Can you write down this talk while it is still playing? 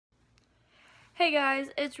Hey guys,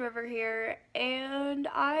 it's River here, and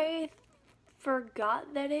I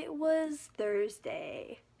forgot that it was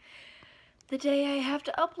Thursday, the day I have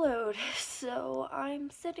to upload. So I'm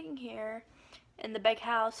sitting here in the big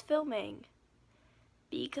house filming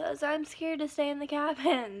because I'm scared to stay in the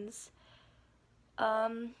cabins.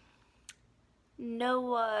 Um,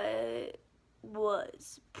 Noah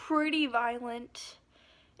was pretty violent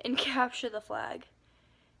in Capture the Flag,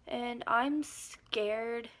 and I'm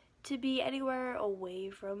scared to be anywhere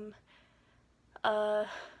away from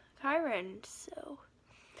Kyron, so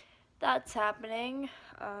that's happening.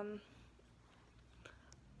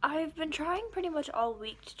 I've been trying pretty much all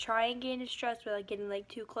week to try and gain his trust without getting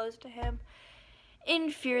too close to him,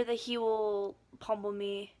 in fear that he will pummel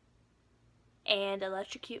me and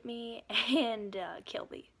electrocute me and kill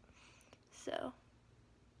me. So,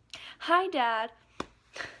 hi Dad.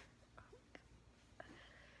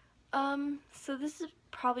 So this is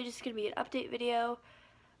probably just gonna be an update video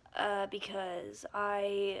because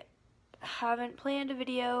I haven't planned a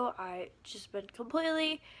video. I've just been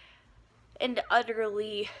completely and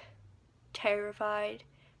utterly terrified.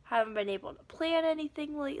 Haven't been able to plan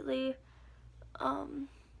anything lately.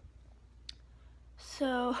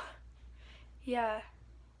 So yeah.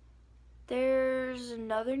 There's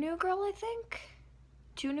another new girl, I think.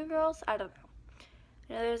 2 new girls? I don't know.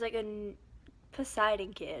 I know there's a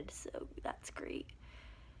Poseidon kid, so that's great.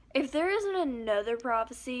 If there isn't another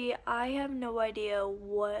prophecy, I have no idea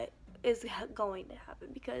what is going to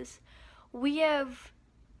happen, because we have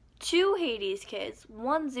 2 Hades kids,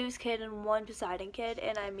 1 Zeus kid and 1 Poseidon kid,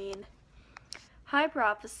 and I mean, high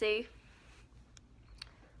prophecy.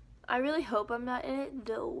 I really hope I'm not in it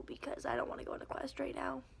though, because I don't want to go on a quest right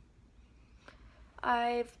now.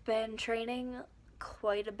 I've been training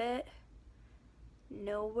quite a bit,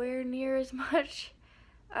 nowhere near as much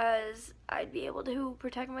as I'd be able to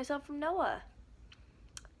protect myself from Noah,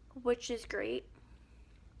 which is great.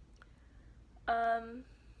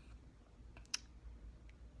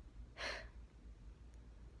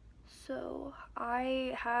 So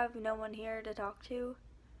I have no one here to talk to,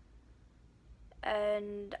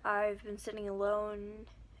 and I've been sitting alone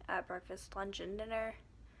at breakfast, lunch, and dinner,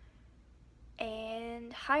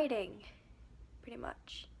 and hiding, pretty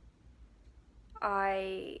much.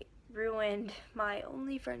 I ruined my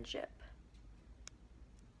only friendship,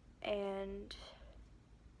 and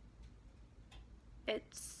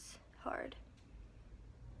it's hard.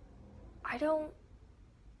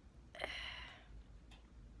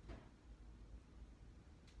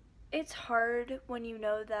 It's hard when you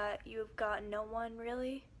know that you've got no one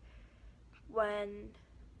really, when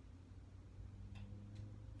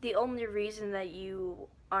the only reason that you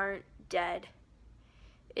aren't dead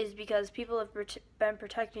is because people have been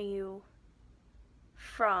protecting you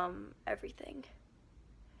from everything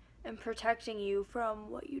and protecting you from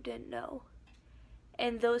what you didn't know.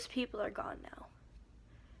 And those people are gone now.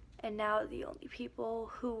 And now the only people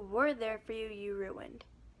who were there for you, you ruined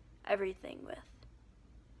everything with.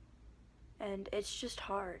 And it's just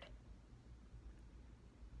hard.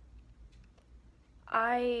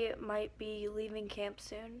 I might be leaving camp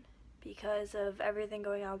soon because of everything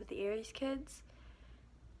going on with the Aries kids.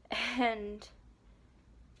 And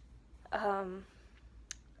I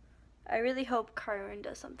really hope Kyron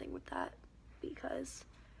does something with that, because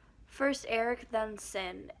first Eric, then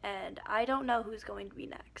Sin, and I don't know who's going to be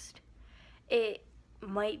next. It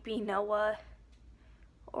might be Noah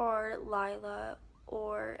or Lila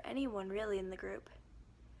or anyone really in the group,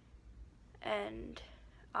 and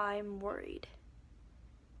I'm worried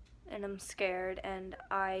and I'm scared, and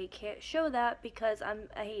I can't show that because I'm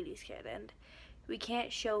a Hades kid, and we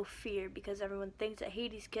can't show fear because everyone thinks that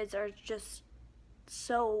Hades kids are just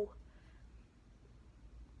so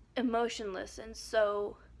emotionless and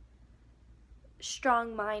so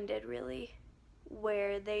strong-minded, really,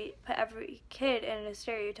 where they put every kid in a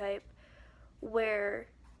stereotype where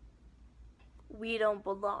we don't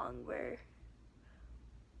belong, where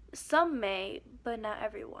some may, but not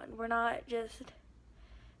everyone. We're not just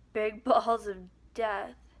big balls of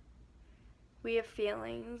death. We have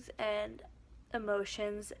feelings and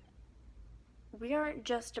emotions. We aren't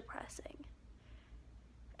just depressing.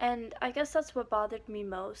 And I guess that's what bothered me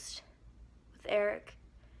most with Eric,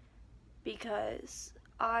 because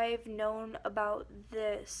I've known about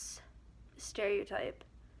this stereotype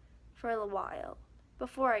for a while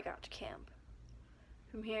before I got to camp,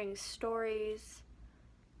 from hearing stories,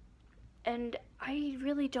 and I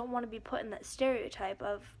really don't want to be put in that stereotype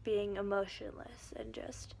of being emotionless and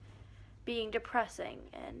just being depressing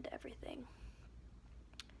and everything.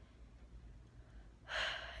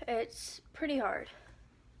 It's pretty hard.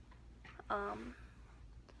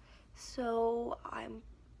 So I'm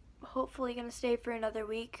hopefully gonna stay for another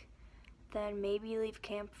week, then maybe leave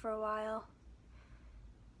camp for a while,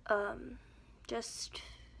 just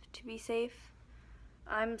to be safe.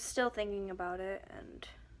 I'm still thinking about it, and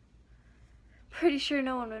pretty sure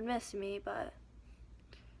no one would miss me, but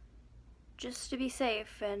just to be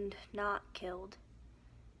safe and not killed,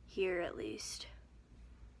 here at least.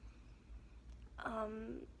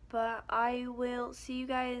 But I will see you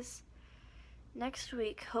guys next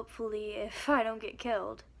week, hopefully, if I don't get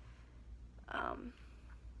killed.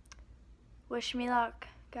 Wish me luck,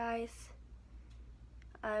 guys.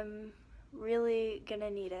 I'm really gonna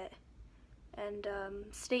need it. And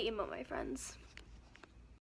stay emo, my friends.